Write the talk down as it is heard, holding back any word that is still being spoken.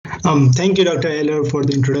Thank you, Dr. Eller, for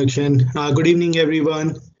the introduction. Good evening,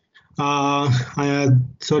 everyone.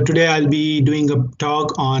 So today I'll be doing a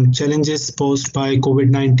talk on challenges posed by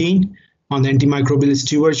COVID-19 on antimicrobial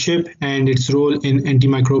stewardship and its role in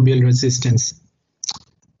antimicrobial resistance.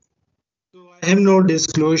 So I have no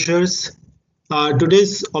disclosures.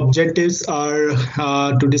 Today's objectives are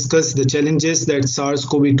to discuss the challenges that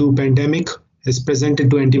SARS-CoV-2 pandemic has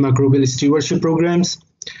presented to antimicrobial stewardship programs.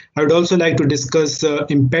 I would also like to discuss the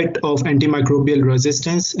impact of antimicrobial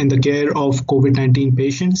resistance in the care of COVID-19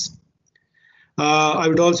 patients. I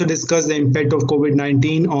would also discuss the impact of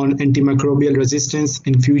COVID-19 on antimicrobial resistance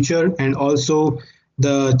in future and also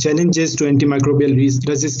the challenges to antimicrobial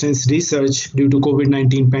resistance research due to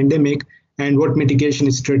COVID-19 pandemic and what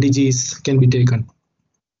mitigation strategies can be taken.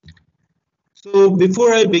 So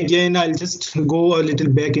before I begin, I'll just go a little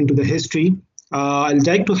back into the history. I'd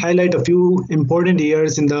like to highlight a few important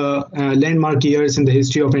years in the landmark years in the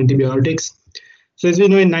history of antibiotics. So as we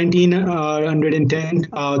know, in 1910,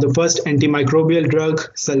 the first antimicrobial drug,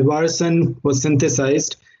 salvarsan, was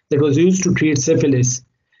synthesized that was used to treat syphilis.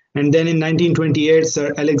 And then in 1928,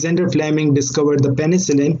 Sir Alexander Fleming discovered the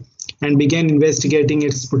penicillin and began investigating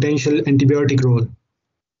its potential antibiotic role.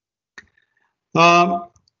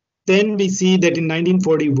 Then we see that in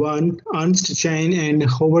 1941, Ernst Chain and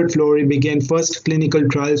Howard Florey began first clinical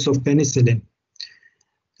trials of penicillin.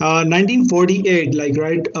 1948,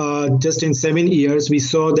 just in 7 years, we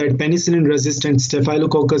saw that penicillin-resistant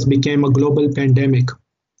staphylococcus became a global pandemic.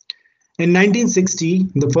 In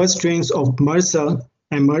 1960, the first strains of MRSA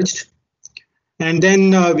emerged, and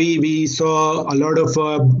then we saw a lot of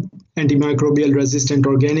antimicrobial resistant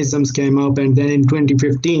organisms came up, and then in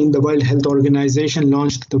 2015, the World Health Organization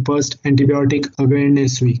launched the first Antibiotic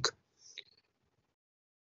Awareness Week.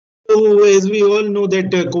 So as we all know that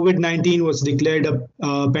COVID-19 was declared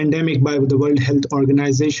a pandemic by the World Health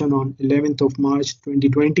Organization on 11th of March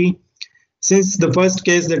 2020. Since the first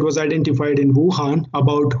case that was identified in Wuhan,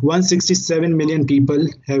 about 167 million people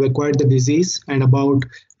have acquired the disease and about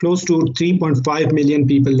close to 3.5 million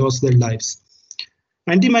people lost their lives.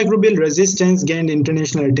 Antimicrobial resistance gained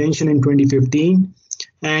international attention in 2015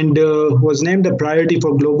 and was named a priority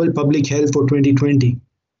for global public health for 2020.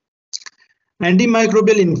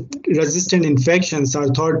 Antimicrobial resistant infections are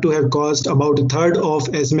thought to have caused about a third of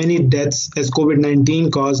as many deaths as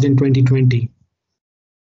COVID-19 caused in 2020.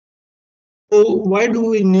 So why do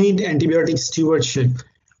we need antibiotic stewardship?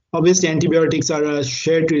 Obviously, antibiotics are a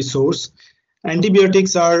shared resource.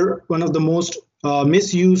 Antibiotics are one of the most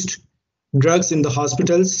misused drugs in the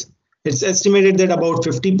hospitals. It's estimated that about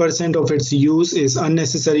 50% of its use is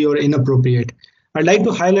unnecessary or inappropriate. I'd like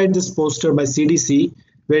to highlight this poster by CDC,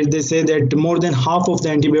 where they say that more than half of the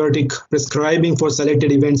antibiotic prescribing for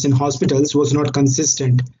selected events in hospitals was not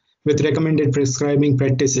consistent with recommended prescribing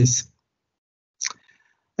practices.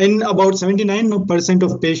 In about 79%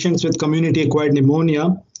 of patients with community-acquired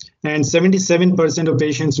pneumonia and 77% of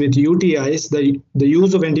patients with UTIs, the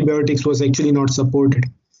use of antibiotics was actually not supported.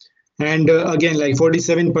 And again, like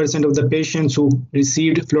 47% of the patients who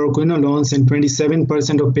received fluoroquinolones and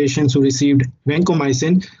 27% of patients who received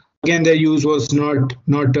vancomycin, again, their use was not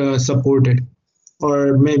supported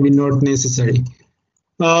or maybe not necessary.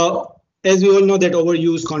 As we all know that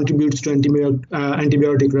overuse contributes to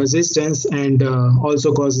antibiotic resistance and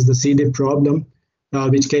also causes the C. diff problem,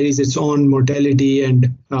 which carries its own mortality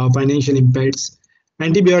and financial impacts.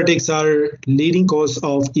 Antibiotics are leading cause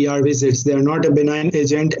of ER visits. They are not a benign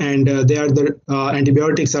agent, and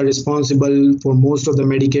antibiotics are responsible for most of the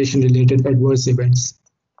medication-related adverse events.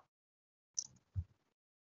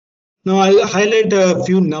 Now, I'll highlight a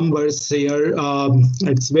few numbers here.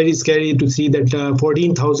 It's very scary to see that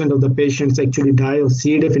 14,000 of the patients actually die of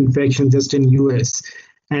C. diff infection just in US.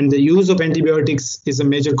 And the use of antibiotics is a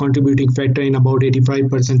major contributing factor in about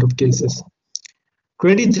 85% of cases.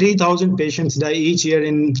 23,000 patients die each year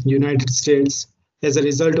in United States as a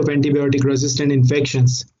result of antibiotic-resistant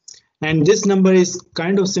infections. And this number is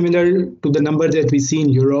kind of similar to the number that we see in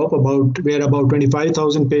Europe, where about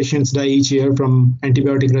 25,000 patients die each year from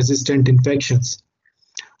antibiotic-resistant infections.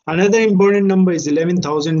 Another important number is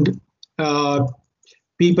 11,000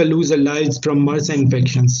 people lose their lives from MRSA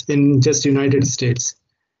infections in just United States.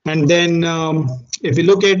 And then if you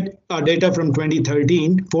look at data from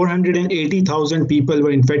 2013, 480,000 people were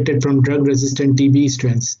infected from drug-resistant TB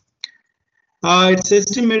strains. It's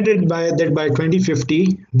estimated that by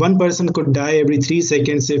 2050, one person could die every 3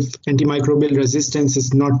 seconds if antimicrobial resistance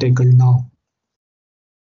is not tackled now.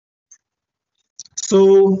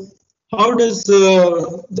 So how does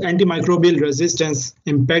antimicrobial resistance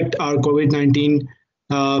impact our COVID-19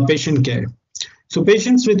 patient care? So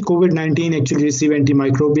patients with COVID-19 actually receive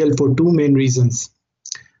antimicrobial for two main reasons.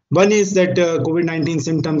 One is that COVID-19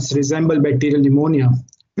 symptoms resemble bacterial pneumonia.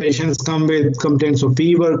 Patients come with complaints of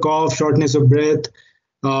fever, cough, shortness of breath,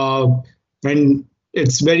 uh, and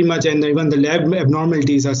it's very much, and even the lab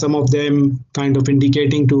abnormalities are some of them kind of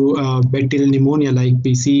indicating to bacterial pneumonia, like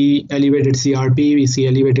we see elevated CRP, we see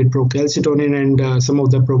elevated procalcitonin, and some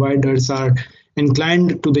of the providers are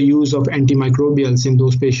inclined to the use of antimicrobials in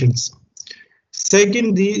those patients.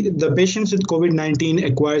 Second, the patients with COVID-19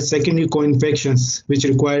 acquire secondary co-infections, which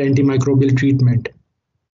require antimicrobial treatment.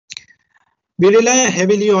 We rely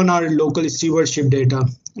heavily on our local stewardship data.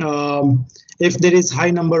 If there is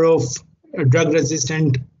high number of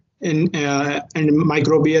drug-resistant and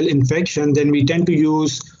microbial infection, then we tend to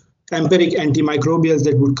use empiric antimicrobials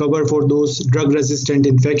that would cover for those drug-resistant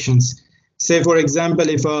infections. Say, for example,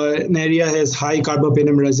 if an area has high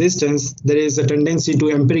carbapenem resistance, there is a tendency to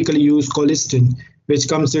empirically use colistin, which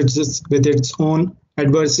comes with its own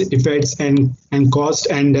adverse effects and cost,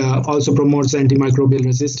 and also promotes antimicrobial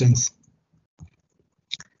resistance.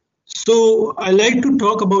 So I like to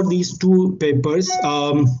talk about these two papers.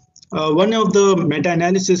 One of the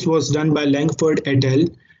meta-analysis was done by Langford et al.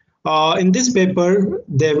 In this paper,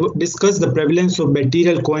 they discussed the prevalence of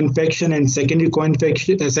bacterial co-infection and secondary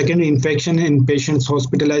infection in patients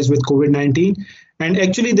hospitalized with COVID-19. And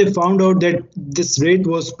actually, they found out that this rate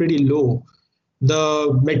was pretty low.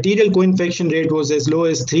 The bacterial co-infection rate was as low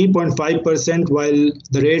as 3.5%, while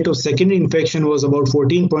the rate of secondary infection was about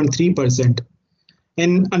 14.3%.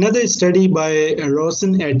 In another study by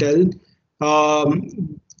Rosen et al.,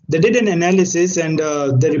 they did an analysis, and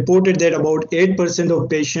they reported that about 8% of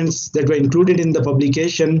patients that were included in the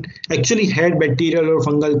publication actually had bacterial or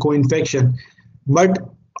fungal co-infection. But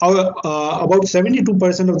about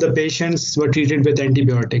 72% of the patients were treated with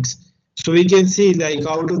antibiotics. So we can see, like,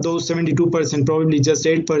 out of those 72%, probably just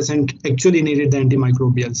 8% actually needed the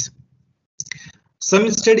antimicrobials.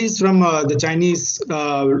 Some studies from the Chinese,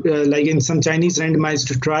 like in some Chinese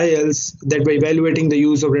randomized trials that were evaluating the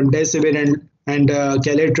use of remdesivir and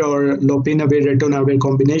Kaletra or lopinavir ritonavir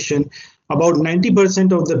combination, about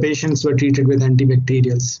 90% of the patients were treated with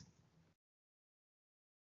antibacterials.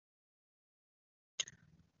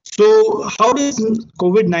 So how does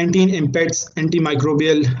COVID-19 impacts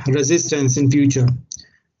antimicrobial resistance in future?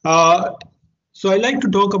 So I like to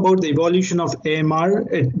talk about the evolution of AMR.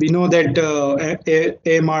 We know that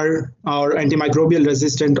AMR, or antimicrobial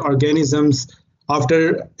resistant organisms,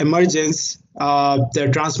 after emergence,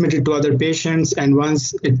 they're transmitted to other patients, and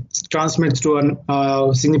once it transmits to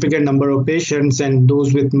a significant number of patients and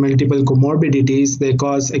those with multiple comorbidities, they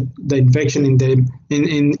cause the infection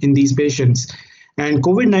in these patients. And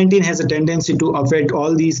COVID-19 has a tendency to affect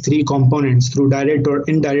all these three components through direct or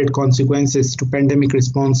indirect consequences to pandemic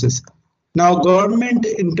responses. Now, government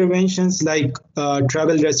interventions like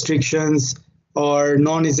travel restrictions or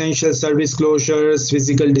non-essential service closures,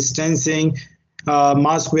 physical distancing,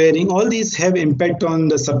 mask wearing, all these have impact on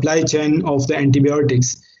the supply chain of the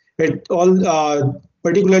antibiotics. It all,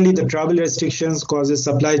 particularly the travel restrictions, causes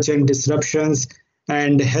supply chain disruptions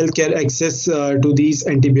and healthcare access to these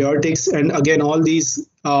antibiotics. And again, all these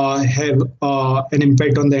have an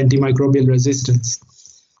impact on the antimicrobial resistance.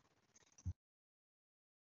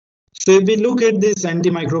 So if we look at this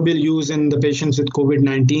antimicrobial use in the patients with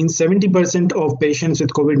COVID-19, 70% of patients with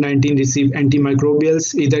COVID-19 receive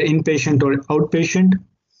antimicrobials, either inpatient or outpatient.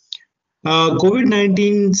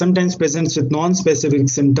 COVID-19 sometimes presents with non-specific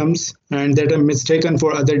symptoms and that are mistaken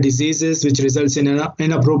for other diseases, which results in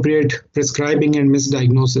inappropriate prescribing and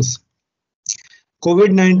misdiagnosis.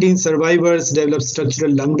 COVID-19 survivors develop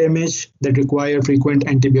structural lung damage that require frequent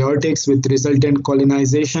antibiotics with resultant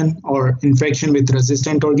colonization or infection with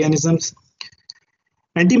resistant organisms.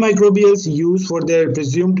 Antimicrobials used for their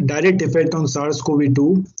presumed direct effect on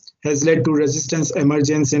SARS-CoV-2 has led to resistance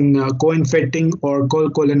emergence in co-infecting or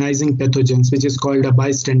co-colonizing pathogens, which is called a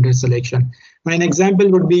bystander selection. An example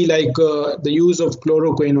would be like the use of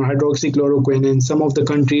chloroquine or hydroxychloroquine in some of the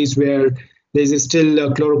countries where there is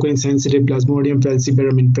still chloroquine-sensitive Plasmodium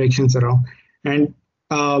falciparum infections around. And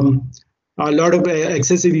a lot of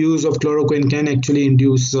excessive use of chloroquine can actually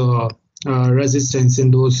induce resistance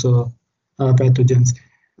in those pathogens.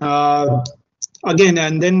 Again,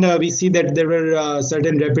 and then we see that there were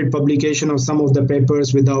certain rapid publication of some of the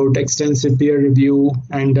papers without extensive peer review,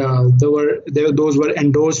 and those were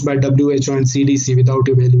endorsed by WHO and CDC without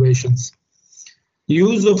evaluations.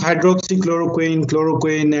 Use of hydroxychloroquine,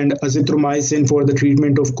 chloroquine, and azithromycin for the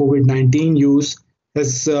treatment of COVID-19 use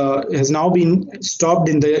has now been stopped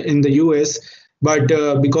in the US, but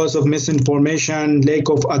because of misinformation, lack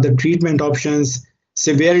of other treatment options,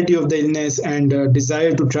 severity of the illness and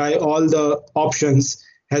desire to try all the options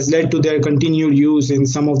has led to their continued use in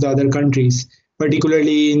some of the other countries,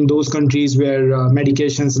 particularly in those countries where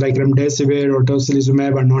medications like remdesivir or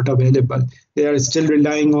tocilizumab are not available. They are still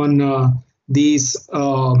relying on these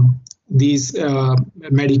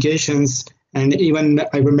medications and even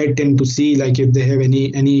ivermectin to see like if they have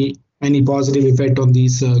any positive effect on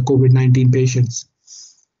these COVID-19 patients.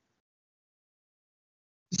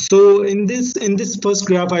 So in this first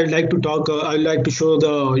graph, I'd like to show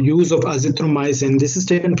the use of azithromycin. This is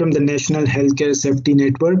taken from the National Healthcare Safety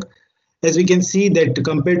Network. As we can see that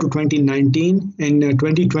compared to 2019, in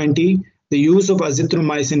 2020, the use of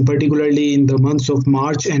azithromycin, particularly in the months of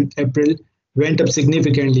March and April, went up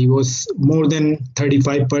significantly, was more than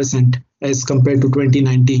 35% as compared to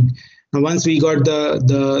 2019. Now, once we got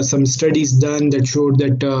some studies done that showed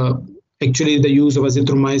that actually the use of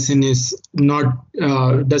azithromycin is not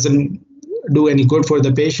doesn't do any good for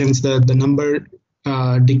the patients, the number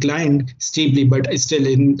declined steeply, but still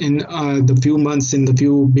in the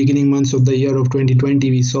few beginning months of the year of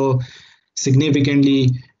 2020, we saw significantly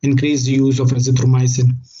increased use of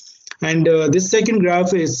azithromycin. And this second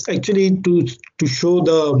graph is actually to show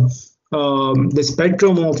the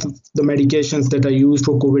spectrum of the medications that are used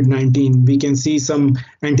for COVID-19. We can see some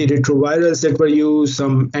antiretrovirals that were used,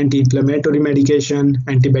 some anti-inflammatory medication,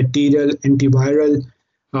 antibacterial, antiviral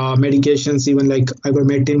medications, even like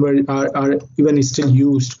ivermectin are even still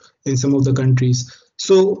used in some of the countries.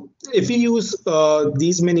 So if we use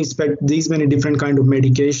these many different kind of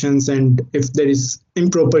medications, and if there is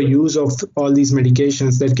improper use of all these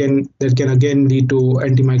medications, that can again lead to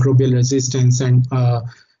antimicrobial resistance and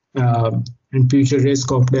future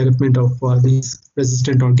risk of development of these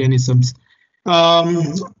resistant organisms.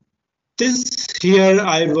 This here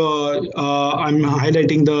I'm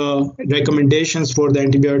highlighting the recommendations for the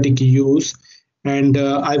antibiotic use, and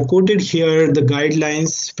I've quoted here the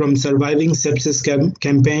guidelines from Surviving Sepsis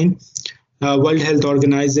Campaign, World Health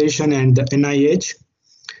Organization, and the NIH.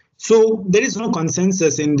 So there is no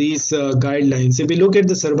consensus in these guidelines. If we look at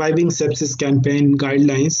the Surviving Sepsis Campaign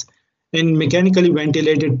guidelines, in mechanically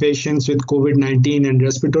ventilated patients with COVID-19 and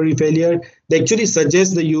respiratory failure, they actually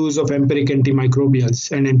suggest the use of empiric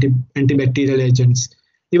antimicrobials and antibacterial agents,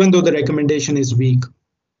 even though the recommendation is weak.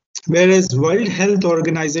 Whereas World Health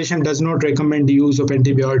Organization does not recommend the use of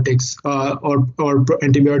antibiotics or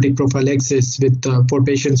antibiotic prophylaxis for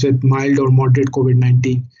patients with mild or moderate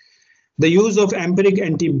COVID-19. The use of empiric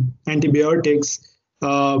antibiotics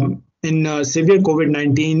in severe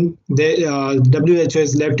COVID-19, WHO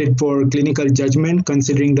has left it for clinical judgment,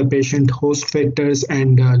 considering the patient host factors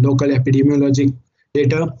and local epidemiologic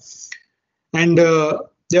data. And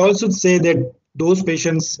they also say that those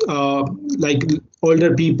patients, like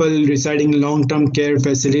older people residing in long-term care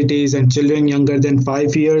facilities and children younger than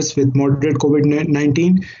 5 years with moderate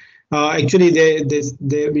COVID-19, actually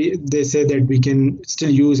they say that we can still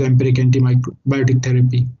use empiric antibiotic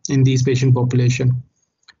therapy in these patient population.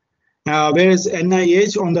 Whereas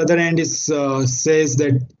NIH, on the other hand, says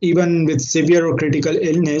that even with severe or critical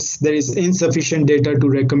illness, there is insufficient data to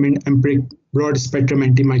recommend empiric broad-spectrum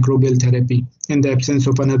antimicrobial therapy in the absence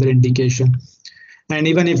of another indication. And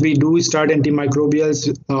even if we do start antimicrobials,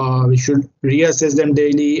 we should reassess them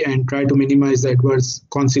daily and try to minimize the adverse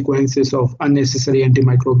consequences of unnecessary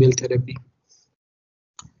antimicrobial therapy.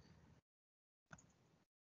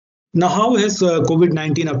 Now, how has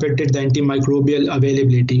COVID-19 affected the antimicrobial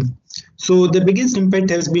availability? So the biggest impact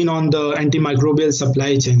has been on the antimicrobial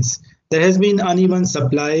supply chains. There has been uneven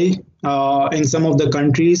supply in some of the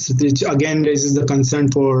countries, which again raises the concern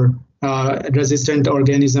for resistant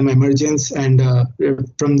organism emergence and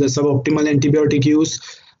from the suboptimal antibiotic use.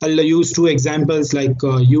 I'll use two examples, like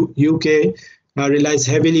UK relies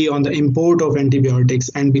heavily on the import of antibiotics,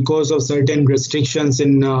 and because of certain restrictions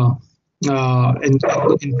in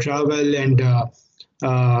travel and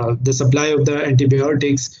the supply of the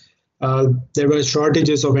antibiotics, there were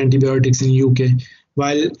shortages of antibiotics in UK.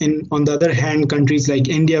 While on the other hand, countries like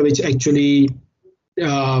India, which actually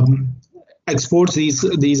exports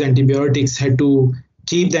these antibiotics, had to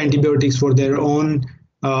keep the antibiotics for their own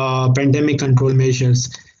pandemic control measures.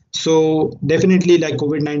 So definitely, like,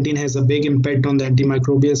 COVID-19 has a big impact on the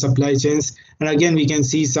antimicrobial supply chains. And again, we can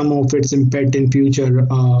see some of its impact in future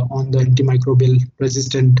on the antimicrobial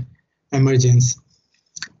resistant emergence.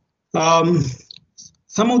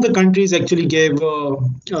 Some of the countries actually gave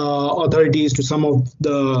authorities to some of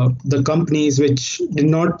the companies which did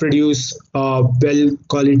not produce well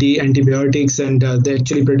quality antibiotics, and they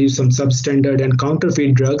actually produced some substandard and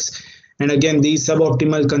counterfeit drugs. And again, these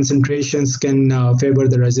suboptimal concentrations can favor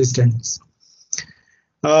the resistance.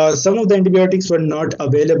 Some of the antibiotics were not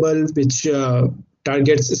available, which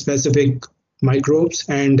targets specific microbes,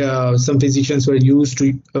 and some physicians were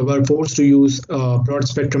forced to use broad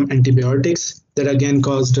spectrum antibiotics that again can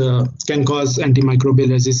cause antimicrobial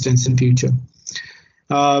resistance in future.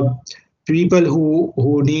 Uh, People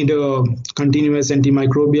who need continuous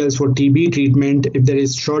antimicrobials for TB treatment, if there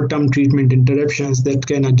is short-term treatment interruptions, that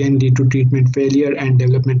can again lead to treatment failure and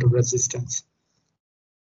development of resistance.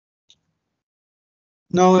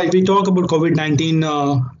 Now, if we talk about COVID-19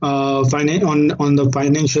 on the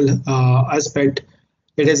financial aspect,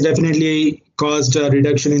 it has definitely caused a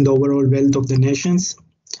reduction in the overall wealth of the nations.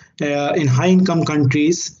 In high-income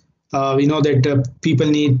countries, we know that people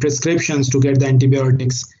need prescriptions to get the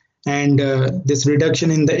antibiotics, and this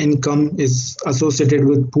reduction in the income is associated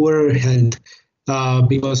with poorer health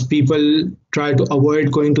because people try to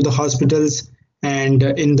avoid going to the hospitals, and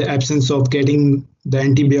in the absence of getting the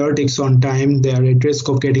antibiotics on time, they are at risk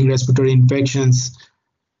of getting respiratory infections.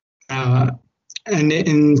 Uh, and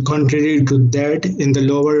in contrary to that, in the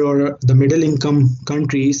lower or the middle income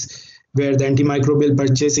countries where the antimicrobial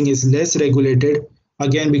purchasing is less regulated,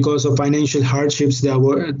 again because of financial hardships,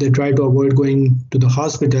 they try to avoid going to the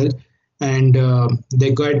hospital, and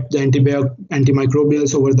they get the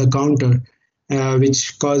antimicrobials over the counter,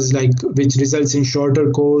 which results in shorter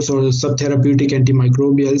course or subtherapeutic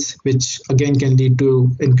antimicrobials, which again can lead to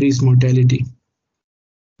increased mortality.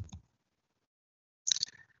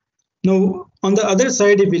 Now, on the other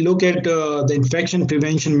side, if we look at the infection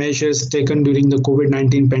prevention measures taken during the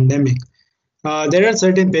COVID-19 pandemic, there are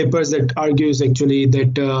certain papers that argues actually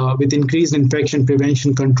that with increased infection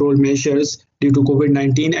prevention control measures due to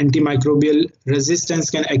COVID-19, antimicrobial resistance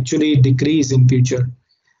can actually decrease in future.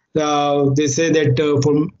 They say that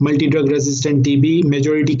for multi-drug resistant TB,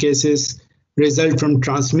 majority cases result from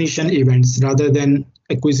transmission events rather than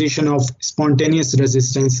acquisition of spontaneous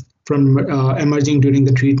resistance from emerging during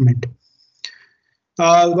the treatment.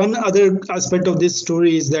 One other aspect of this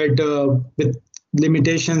story is that with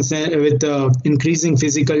limitations, with increasing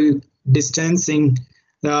physical distancing,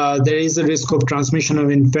 there is a risk of transmission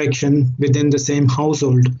of infection within the same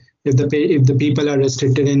household. If the people are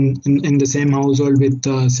restricted in the same household with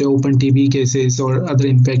say open TB cases or other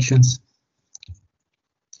infections.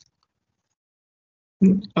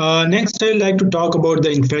 Next, I'd like to talk about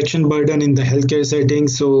the infection burden in the healthcare setting.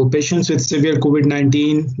 So patients with severe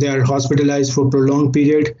COVID-19, they are hospitalized for prolonged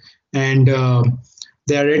period, and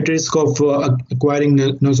they are at risk of acquiring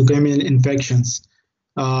nosocomial infections.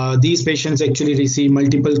 These patients actually receive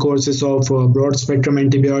multiple courses of broad spectrum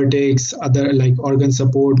antibiotics, other like organ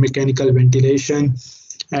support, mechanical ventilation,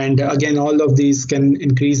 and again, all of these can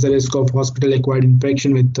increase the risk of hospital acquired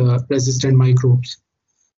infection with resistant microbes.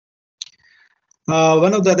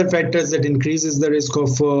 One of the other factors that increases the risk of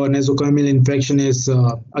nosocomial infection is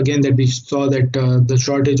again that we saw that the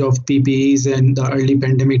shortage of PPEs in the early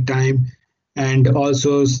pandemic time, and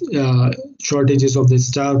also shortages of the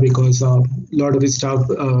staff, because a lot of the staff,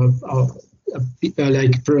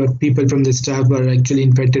 people from the staff were actually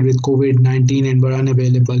infected with COVID-19 and were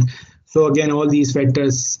unavailable. So again, all these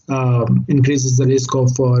factors increases the risk of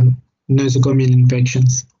nosocomial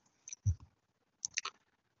infections.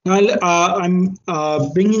 Now, I'm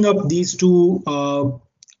bringing up these two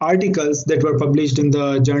articles that were published in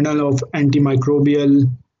the Journal of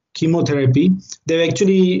Antimicrobial Chemotherapy. They've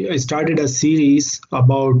actually started a series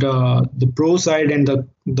about the pro side and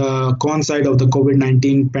the con side of the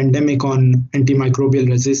COVID-19 pandemic on antimicrobial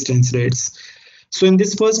resistance rates. So in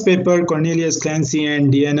this first paper, Cornelius Clancy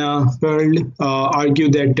and Diana Pearl argue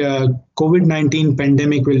that COVID-19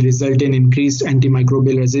 pandemic will result in increased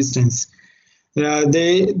antimicrobial resistance.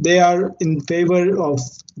 They are in favor of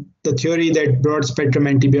the theory that broad spectrum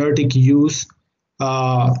antibiotic use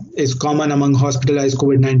is common among hospitalized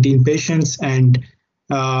COVID-19 patients, and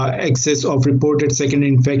excess of reported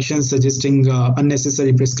secondary infections suggesting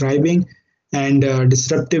unnecessary prescribing, and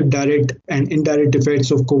disruptive direct and indirect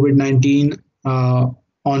effects of COVID-19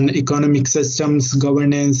 on economic systems,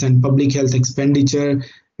 governance, and public health expenditure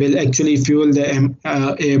will actually fuel the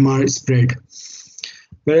AMR spread.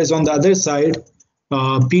 Whereas on the other side,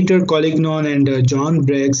 Peter Collignon and John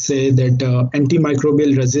Briggs say that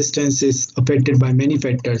antimicrobial resistance is affected by many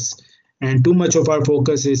factors, and too much of our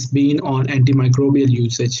focus is being on antimicrobial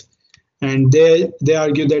usage. And they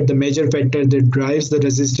argue that the major factor that drives the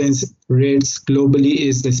resistance rates globally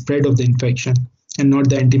is the spread of the infection and not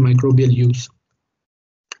the antimicrobial use.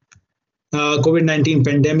 COVID-19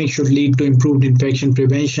 pandemic should lead to improved infection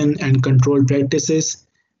prevention and control practices,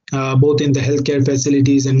 both in the healthcare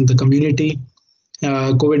facilities and the community.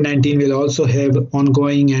 COVID-19 will also have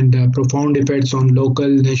ongoing and profound effects on local,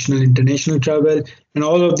 national, international travel, and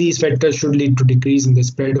all of these factors should lead to decrease in the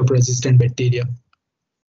spread of resistant bacteria.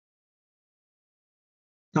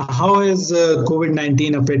 Now, how has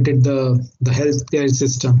COVID-19 affected the healthcare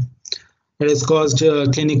system? It has caused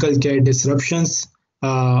clinical care disruptions.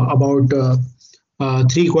 About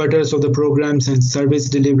three-quarters of the programs and service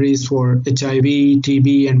deliveries for HIV,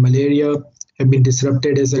 TB, and malaria have been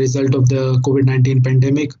disrupted as a result of the COVID-19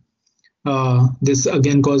 pandemic. This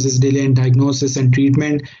again causes delay in diagnosis and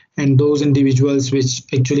treatment, and those individuals which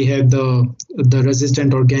actually have the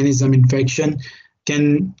resistant organism infection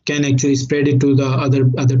can actually spread it to the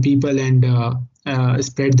other people and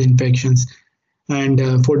spread the infections.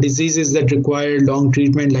 And for diseases that require long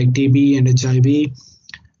treatment like TB and HIV,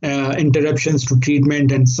 interruptions to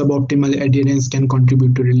treatment and suboptimal adherence can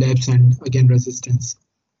contribute to relapse and again resistance.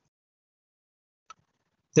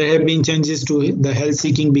 There have been changes to the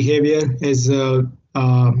health-seeking behavior, as I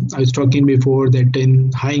was talking before, that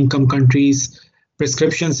in high-income countries,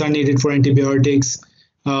 prescriptions are needed for antibiotics.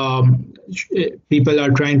 People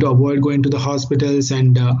are trying to avoid going to the hospitals,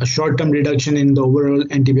 and a short-term reduction in the overall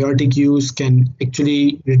antibiotic use can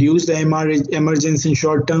actually reduce the emergence in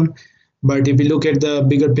short term. But if we look at the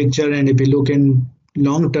bigger picture and if we look in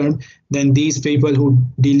long term, then these people who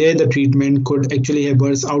delay the treatment could actually have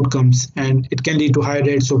worse outcomes, and it can lead to high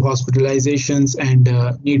rates of hospitalizations and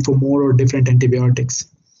need for more or different antibiotics.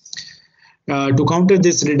 To counter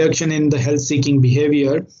this reduction in the health-seeking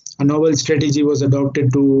behavior, a novel strategy was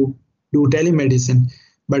adopted to do telemedicine.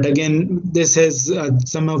 But again, this has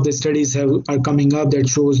some of the studies are coming up that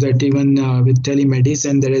shows that even with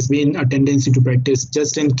telemedicine, there has been a tendency to practice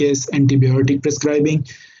just-in-case antibiotic prescribing,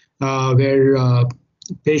 where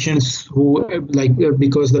patients who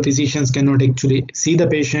because the physicians cannot actually see the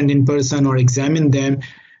patient in person or examine them,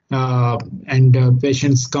 and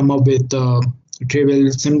patients come up with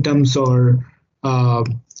trivial symptoms or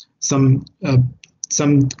some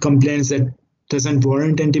complaints that doesn't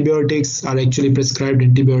warrant antibiotics, are actually prescribed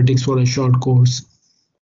antibiotics for a short course.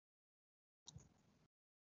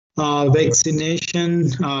 Vaccination.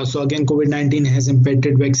 So again, COVID-19 has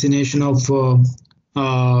impacted vaccination of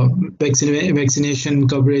vaccination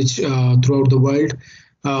coverage throughout the world.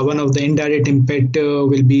 One of the indirect impact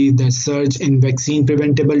will be the surge in vaccine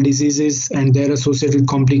preventable diseases and their associated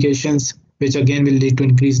complications, which again will lead to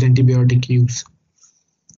increased antibiotic use.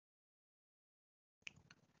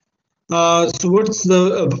 So what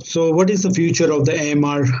is the future of the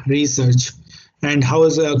AMR research, and how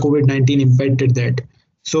has COVID-19 impacted that?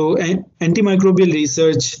 So antimicrobial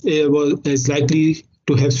research is likely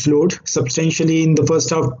to have slowed substantially in the first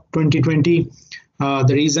half of 2020.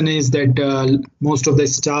 The reason is that most of the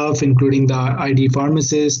staff, including the ID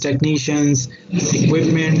pharmacists, technicians,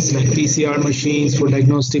 equipments like PCR machines for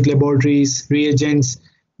diagnostic laboratories, reagents,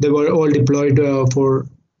 they were all deployed for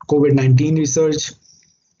COVID-19 research.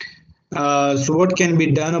 So what can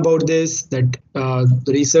be done about this? That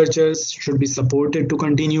the researchers should be supported to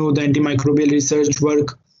continue the antimicrobial research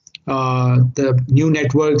work. The new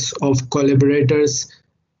networks of collaborators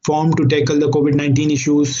formed to tackle the COVID-19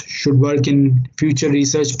 issues should work in future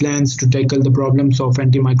research plans to tackle the problems of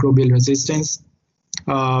antimicrobial resistance.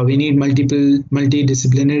 We need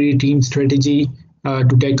multidisciplinary team strategy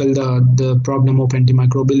to tackle the problem of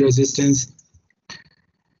antimicrobial resistance.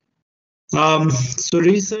 So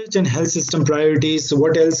research and health system priorities. So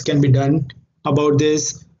what else can be done about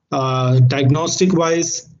this? Diagnostic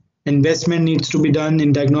wise, investment needs to be done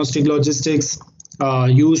in diagnostic logistics,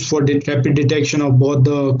 used for rapid detection of both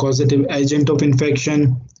the causative agent of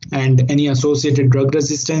infection and any associated drug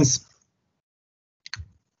resistance.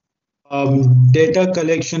 Data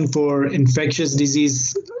collection for infectious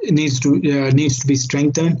disease needs to be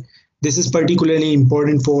strengthened. This is particularly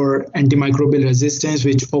important for antimicrobial resistance,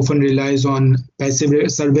 which often relies on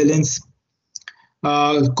passive surveillance.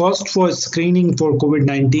 Cost for screening for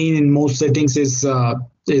COVID-19 in most settings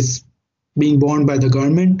is being borne by the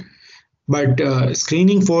government, but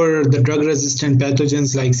screening for the drug-resistant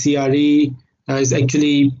pathogens like CRE is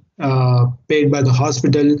actually paid by the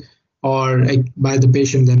hospital or by the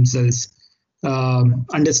patient themselves.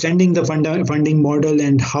 Understanding the funding model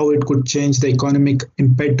and how it could change the economic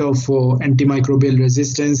impact of antimicrobial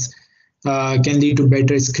resistance can lead to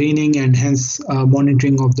better screening and hence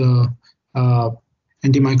monitoring of the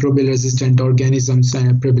antimicrobial resistant organisms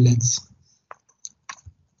and prevalence.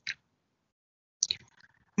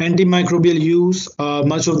 Antimicrobial use.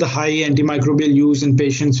 Much of the high antimicrobial use in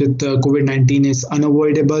patients with COVID-19 is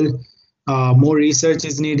unavoidable. More research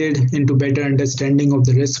is needed into better understanding of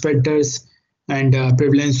the risk factors and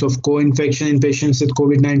prevalence of co-infection in patients with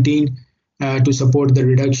COVID-19. to support the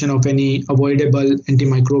reduction of any avoidable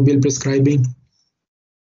antimicrobial prescribing.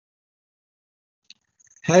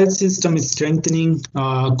 Health system is strengthening.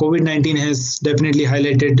 COVID-19 has definitely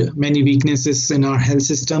highlighted many weaknesses in our health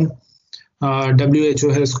system. WHO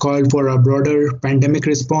has called for a broader pandemic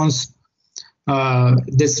response.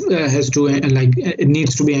 This has to it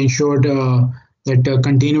needs to be ensured that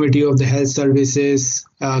continuity of the health services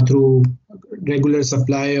through regular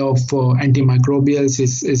supply of antimicrobials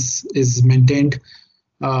is maintained.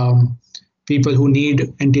 People who need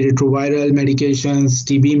antiretroviral medications,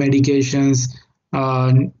 TB medications,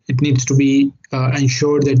 it needs to be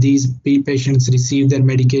ensured that these patients receive their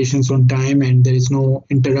medications on time and there is no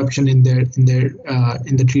interruption in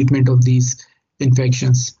the treatment of these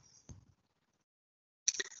infections.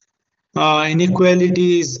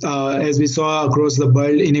 Inequalities, as we saw across the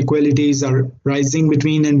world, inequalities are rising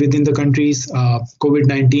between and within the countries.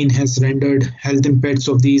 COVID-19 has rendered health impacts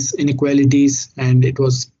of these inequalities, and it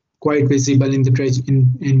was quite visible in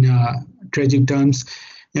the tragic terms.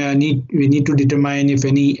 We need to determine if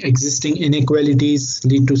any existing inequalities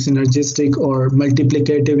lead to synergistic or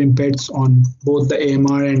multiplicative impacts on both the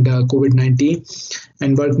AMR and COVID-19,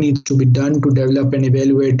 and work needs to be done to develop and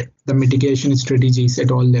evaluate the mitigation strategies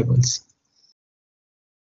at all levels.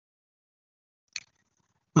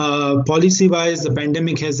 Policy-wise, the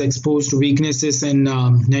pandemic has exposed weaknesses in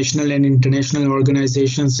national and international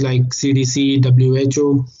organizations like CDC,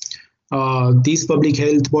 WHO. These public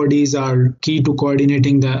health bodies are key to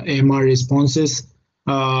coordinating the AMR responses,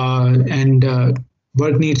 and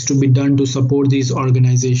work needs to be done to support these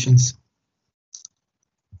organizations.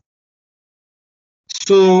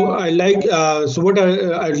 So I'd like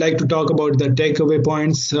to talk about the takeaway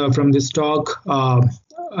points from this talk.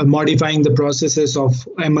 Modifying the processes of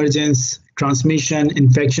emergence, transmission,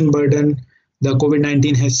 infection burden. The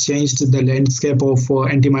COVID-19 has changed the landscape of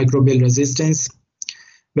antimicrobial resistance.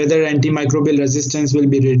 Whether antimicrobial resistance will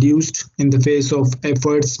be reduced in the face of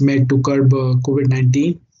efforts made to curb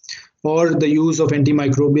COVID-19, or the use of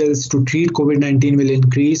antimicrobials to treat COVID-19 will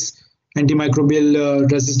increase antimicrobial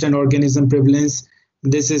resistant organism prevalence.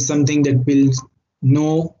 This is something that we'll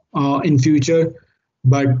know in future,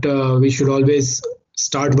 but we should always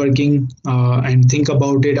start working and think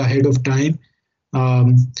about it ahead of time.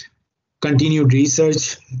 Continued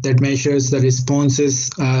research that measures the responses,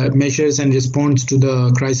 measures and response to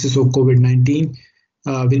the crisis of COVID-19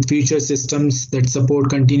 with future systems that support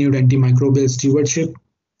continued antimicrobial stewardship.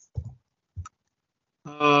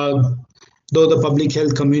 Though the public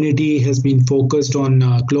health community has been focused on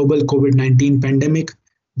global COVID-19 pandemic,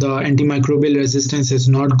 the antimicrobial resistance has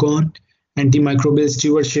not gone. Antimicrobial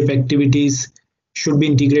stewardship activities should be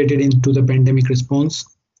integrated into the pandemic response.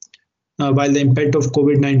 While the impact of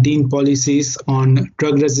COVID-19 policies on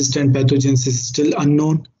drug-resistant pathogens is still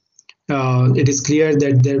unknown, it is clear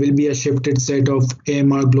that there will be a shifted set of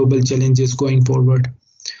AMR global challenges going forward.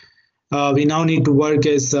 We now need to work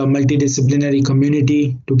as a multidisciplinary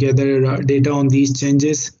community to gather data on these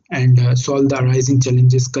changes and solve the arising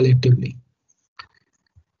challenges collectively.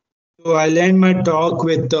 So I'll end my talk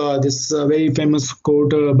with this very famous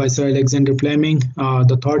quote by Sir Alexander Fleming.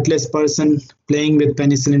 The thoughtless person playing with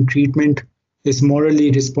penicillin treatment is morally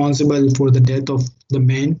responsible for the death of the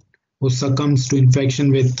man who succumbs to infection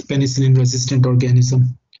with penicillin-resistant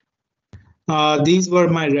organism. These were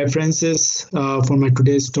my references for my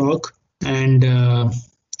today's talk, and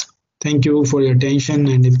thank you for your attention.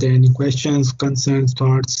 And if there are any questions, concerns,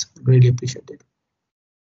 thoughts, really appreciate it.